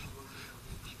always.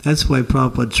 That's why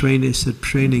Prabhupada said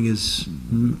training is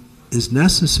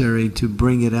necessary to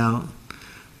bring it out,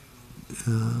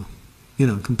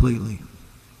 completely.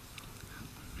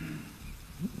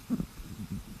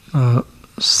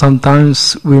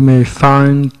 Sometimes we may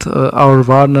find our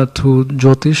Varna to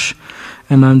Jyotish,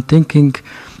 and I'm thinking,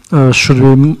 should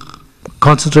we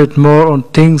concentrate more on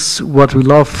things what we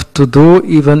love to do,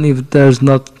 even if there's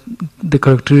not the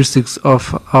characteristics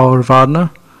of our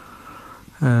Varna?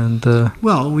 And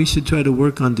well, we should try to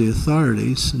work on the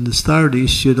authorities, and the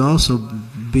authorities should also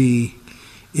be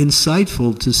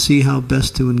insightful to see how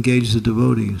best to engage the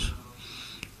devotees.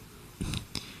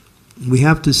 We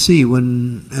have to see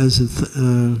when, as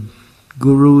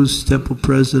gurus, temple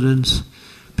presidents,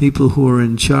 people who are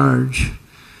in charge,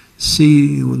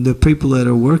 see the people that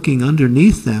are working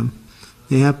underneath them.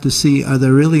 They have to see, are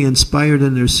they really inspired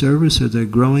in their service? Are they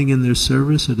growing in their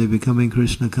service? Are they becoming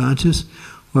Krishna conscious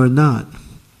or not?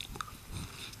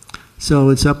 So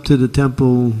it's up to the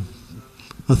temple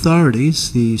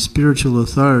authorities, the spiritual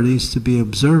authorities, to be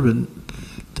observant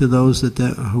to those that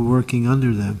are working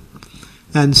under them,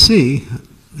 and see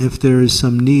if there is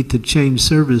some need to change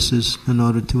services in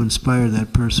order to inspire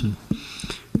that person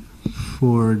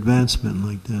for advancement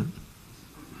like that.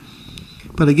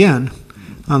 But again,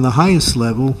 on the highest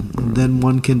level, then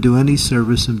one can do any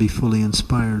service and be fully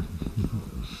inspired.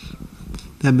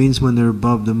 That means when they're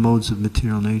above the modes of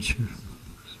material nature.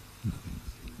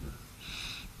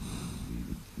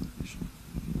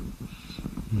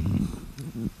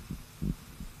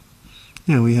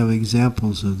 Yeah, we have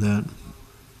examples of that.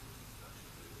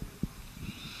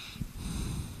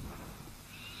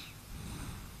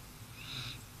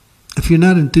 If you're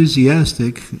not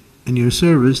enthusiastic in your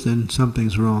service, then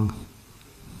something's wrong.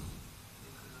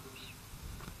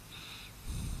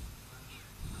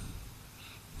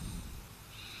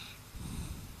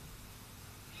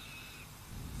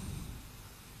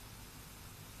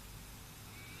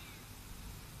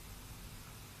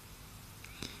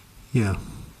 Yeah.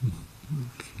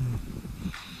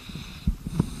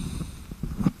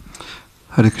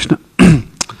 Hare Krishna. Hare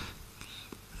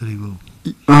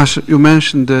Maharaj, you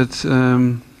mentioned that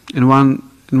in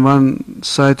one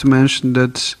side you mentioned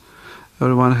that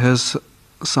everyone has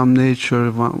some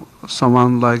nature.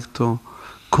 Someone like to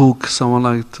cook, someone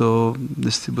like to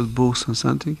distribute books and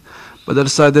something. But the other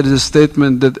side there is a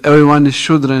statement that everyone is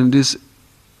Shudra in this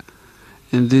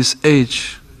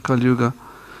age, Kali Yuga.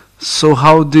 So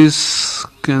how this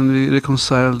can we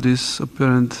reconcile this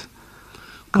apparent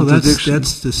contradiction? Well,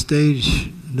 that's the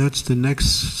stage. That's the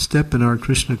next step in our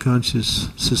Krishna conscious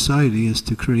society, is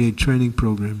to create training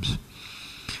programs.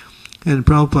 And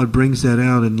Prabhupada brings that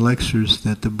out in lectures,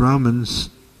 that the Brahmins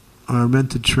are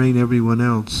meant to train everyone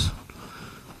else.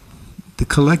 The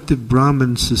collective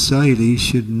Brahmin society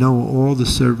should know all the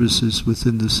services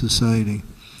within the society.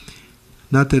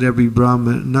 Not that every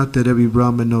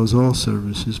Brahmin knows all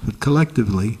services, but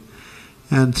collectively.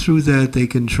 And through that they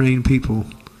can train people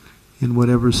in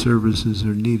whatever services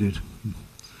are needed.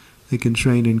 They can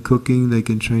train in cooking, they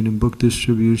can train in book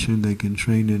distribution, they can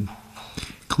train in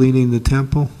cleaning the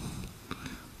temple.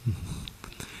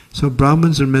 So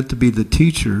Brahmins are meant to be the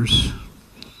teachers,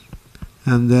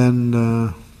 and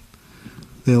then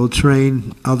they'll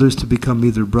train others to become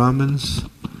either Brahmins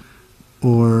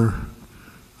or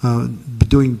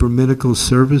doing Brahminical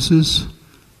services,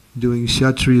 doing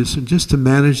Kshatriya, just to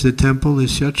manage the temple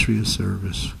is Kshatriya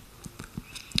service.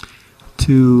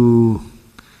 To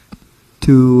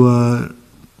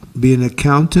be an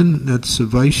accountant, that's a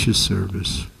Vaishya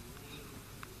service.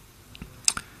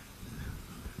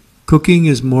 Cooking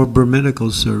is more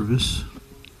Brahminical service.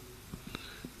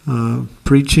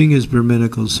 Preaching is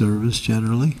Brahminical service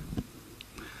generally.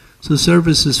 So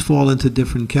services fall into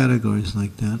different categories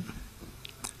like that.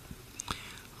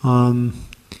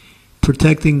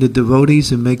 Protecting the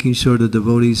devotees and making sure the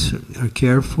devotees are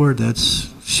cared for,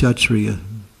 that's Kshatriya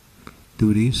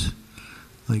duties,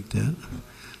 like that.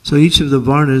 So each of the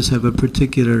Varnas have a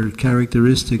particular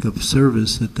characteristic of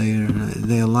service that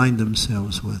they align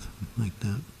themselves with, like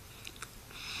that.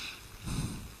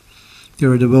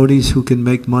 There are devotees who can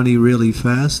make money really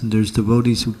fast, and there's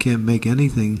devotees who can't make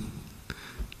anything.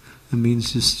 It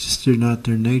means just they're not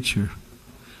their nature.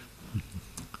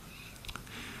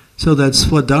 So that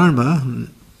Swadharma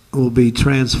will be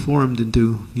transformed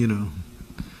into,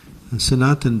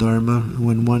 Sanatana Dharma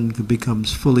when one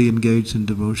becomes fully engaged in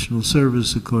devotional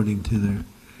service according to their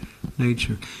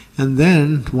nature. And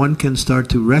then one can start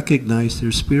to recognize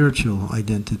their spiritual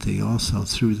identity also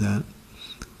through that.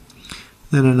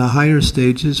 Then in the higher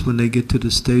stages, when they get to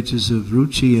the stages of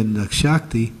Ruchi and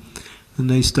Shakti, and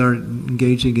they start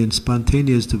engaging in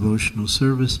spontaneous devotional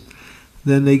service,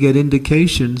 then they get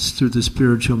indications through the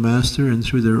spiritual master and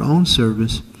through their own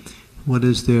service what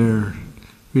is their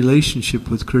relationship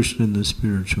with Krishna in the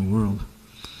spiritual world.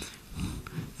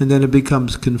 And then it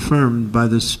becomes confirmed by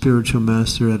the spiritual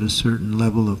master at a certain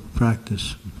level of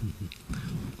practice.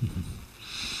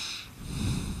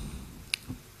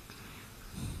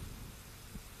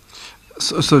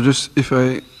 So just if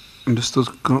I understood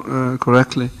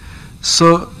correctly,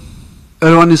 so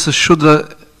everyone is a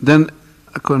Shudra, then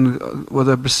according to what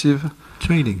I perceive,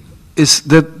 training is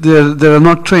that they are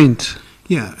not trained.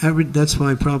 Yeah, that's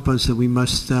why Prabhupada said we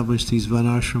must establish these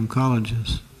Varnashram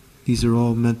colleges. These are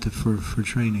all meant for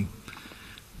training.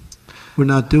 We're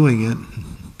not doing it.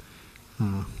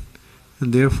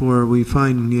 And therefore we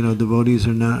find, devotees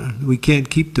are not, we can't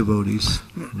keep devotees.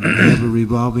 We have a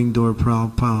revolving door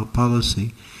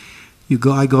policy.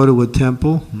 I go to a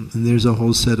temple, and there's a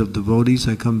whole set of devotees.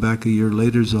 I come back a year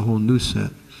later, there's a whole new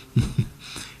set.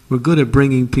 We're good at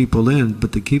bringing people in,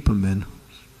 but to keep them in,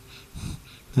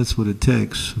 that's what it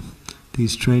takes,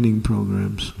 these training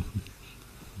programs.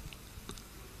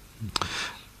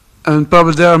 And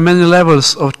probably there are many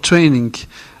levels of training.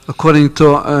 According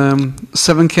to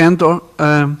seven canto,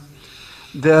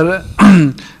 there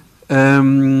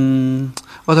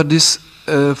what are these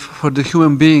for the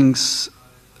human beings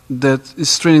that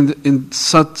is trained in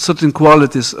certain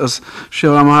qualities, as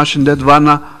Srila Maharaj in that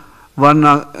Varna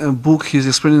book he's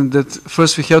explaining that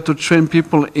first we have to train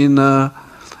people in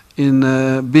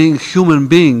being human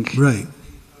being. Right.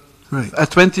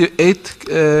 At 28,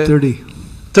 30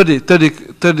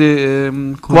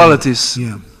 qualities.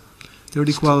 Yeah.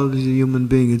 30 qualities of human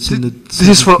being. It's in the. This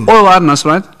is for all Varnas,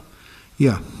 right?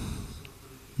 Yeah.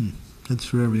 That's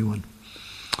for everyone.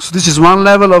 So this is one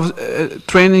level of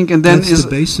training, and then that's is the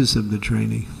basis of the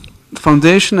training.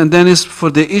 Foundation, and then is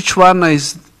for each Varna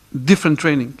is different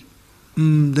training.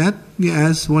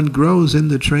 As one grows in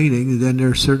the training, then there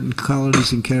are certain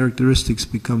qualities and characteristics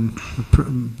become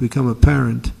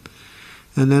apparent,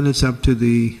 and then it's up to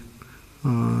the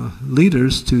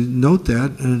leaders to note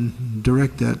that and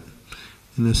direct that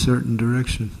in a certain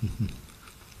direction.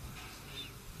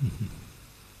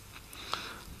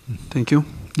 Thank you.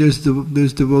 There's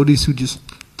devotees who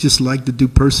just like to do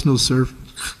personal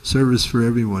service for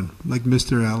everyone. Like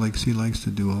Mr. Alex, he likes to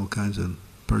do all kinds of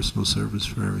personal service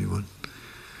for everyone.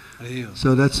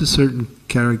 So that's a certain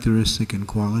characteristic and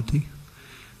quality.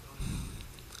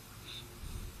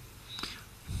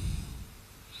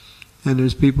 And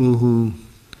there's people who,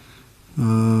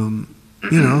 are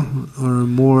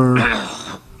more,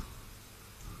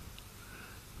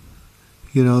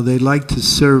 they like to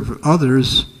serve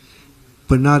others,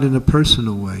 but not in a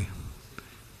personal way,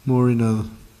 more in a,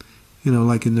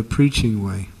 like in the preaching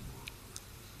way,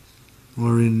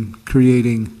 or in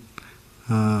creating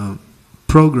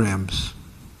programs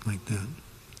like that.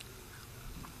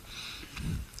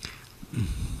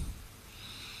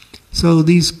 So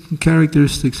these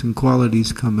characteristics and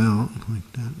qualities come out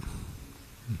like that.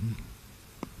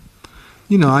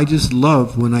 I just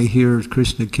love when I hear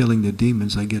Krishna killing the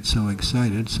demons. I get so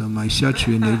excited. So my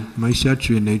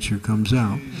Kshatriya nature comes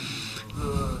out.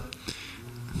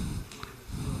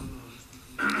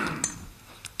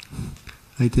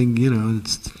 I think,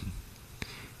 it's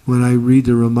when I read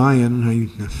the Ramayana, I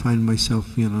find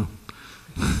myself,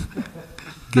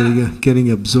 getting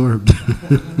absorbed.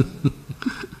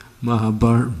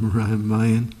 Mahabharata,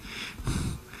 Ramayana.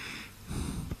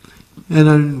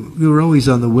 And we were always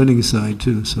on the winning side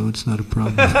too, so it's not a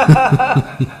problem.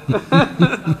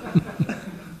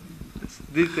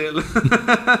 Detail.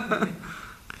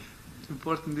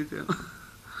 Important detail.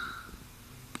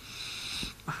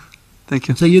 Thank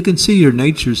you. So you can see your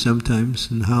nature sometimes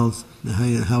and how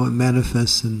it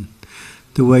manifests in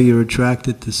the way you're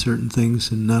attracted to certain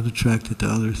things and not attracted to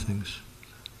other things.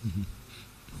 Mm-hmm.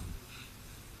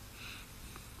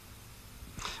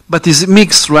 But it's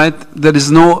mixed, right? There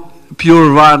is no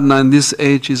pure Varna in this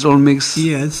age, it's all mixed.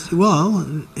 Yes,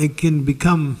 well, it can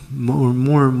become more and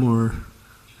more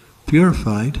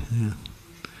purified. Yeah.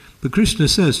 But Krishna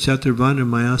says, Chaturvarna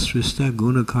Mayasrista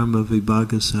Guna Karma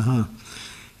Vibhaga Saha.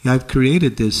 I've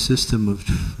created this system of,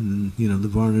 the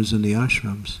Varnas and the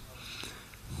ashrams.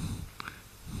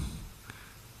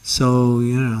 So,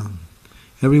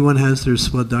 everyone has their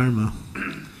swadharma.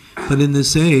 But in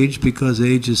this age, because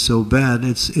age is so bad,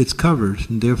 it's covered,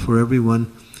 and therefore everyone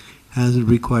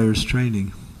requires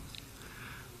training.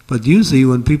 But usually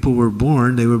when people were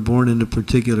born, they were born in a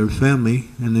particular family,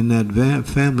 and in that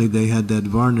family they had that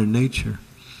Varna nature.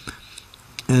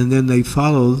 And then they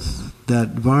followed that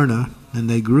Varna, and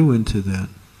they grew into that.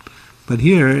 But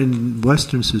here in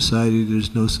Western society,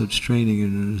 there's no such training,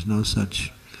 and there's no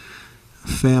such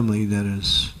family that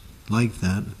is like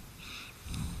that.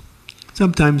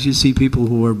 Sometimes you see people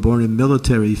who are born in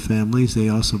military families, they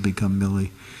also become milli.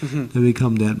 Mm-hmm. They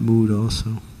become that mood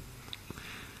also.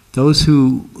 Those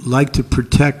who like to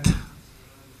protect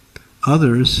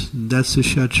others, that's the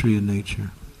Kshatriya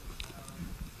nature.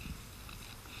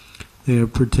 They are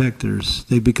protectors.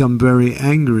 They become very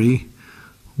angry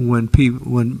when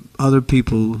other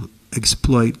people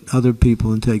exploit other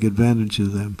people and take advantage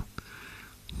of them.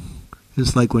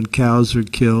 It's like when cows are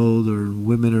killed, or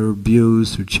women are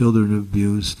abused, or children are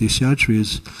abused. The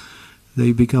Kshatriyas,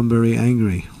 they become very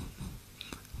angry.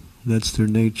 That's their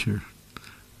nature.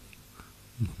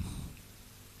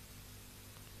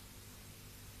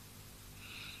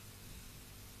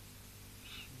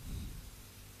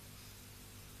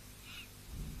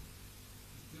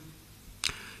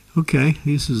 Okay,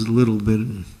 this is a little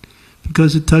bit,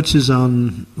 because it touches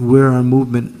on where our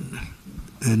movement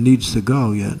needs to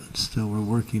go yet. Still, we're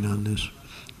working on this.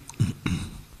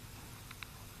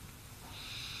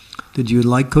 Did you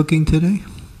like cooking today?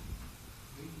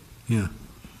 Yeah.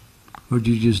 Or did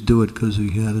you just do it because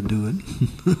you had to do it?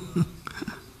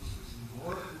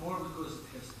 More because it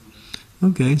has to be.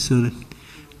 Okay, so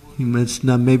it's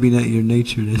maybe not your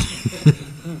nature then.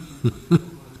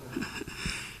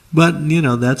 But,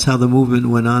 that's how the movement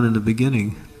went on in the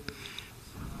beginning.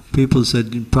 People said,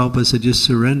 Prabhupada said, just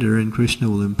surrender and Krishna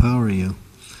will empower you.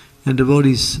 And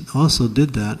devotees also did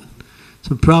that.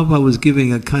 So Prabhupada was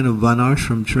giving a kind of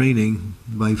varnashram training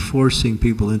by forcing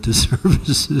people into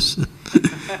services.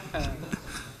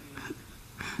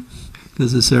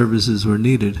 Because the services were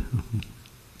needed.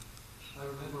 I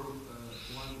remember one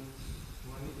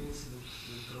incident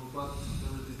with Prabhupada,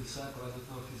 the disciple, I don't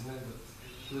know his name,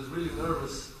 but he was really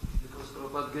nervous because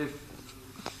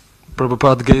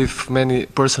Prabhupada gave many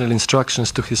personal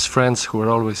instructions to his friends who were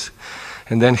always,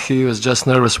 and then he was just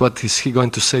nervous, what is he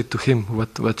going to say to him,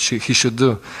 what he should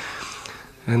do.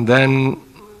 And then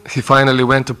he finally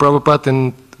went to Prabhupada,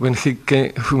 and when he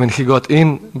got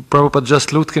in, Prabhupada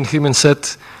just looked at him and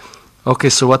said, okay,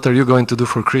 so what are you going to do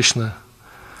for Krishna?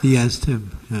 He asked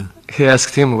him, yeah. He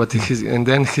asked him what and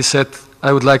then he said,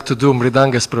 I would like to do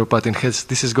Mridangas, Prabhupada, and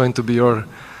this is going to be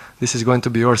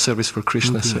your service for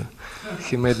Krishna. Okay. So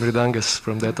he made Mridangas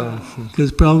from that on.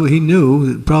 Because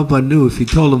Prabhupada knew if he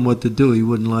told him what to do, he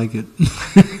wouldn't like it.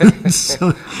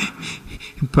 So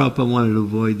Prabhupada wanted to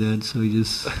avoid that, so he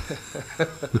just...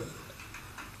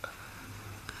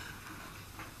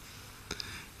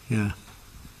 Yeah.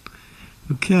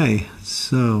 Okay,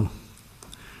 so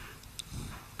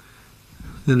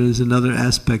then there's another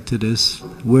aspect to this.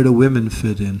 Where do women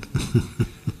fit in?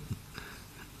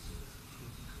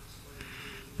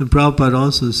 And Prabhupada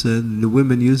also said the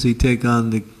women usually take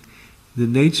on the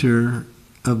nature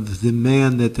of the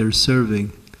man that they're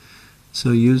serving. So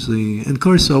usually, and of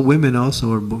course, all women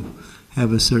also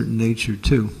have a certain nature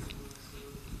too.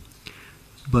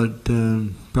 But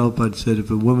Prabhupada said if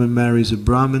a woman marries a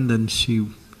Brahmin, then she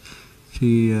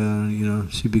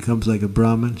becomes like a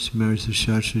Brahmin. She marries a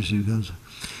Shastra,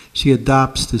 she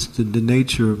adopts the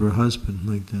nature of her husband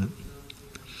like that.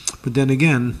 But then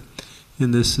again,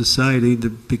 in this society,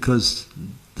 because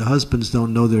the husbands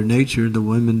don't know their nature, the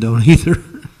women don't either.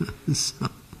 So.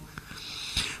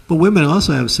 But women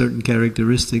also have certain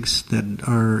characteristics that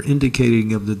are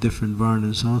indicating of the different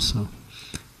varnas also.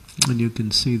 And you can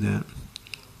see that.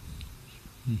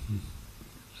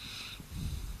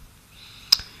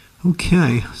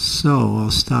 Okay, so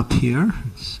I'll stop here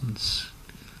since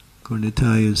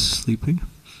Gornitai is sleeping.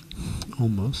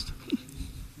 Almost.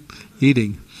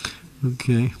 Eating.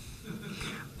 Okay.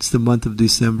 It's the month of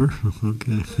December.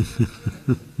 Okay.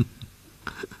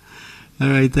 All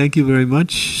right, thank you very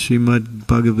much. Srimad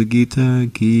Bhagavad-gita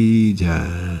ki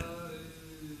jai.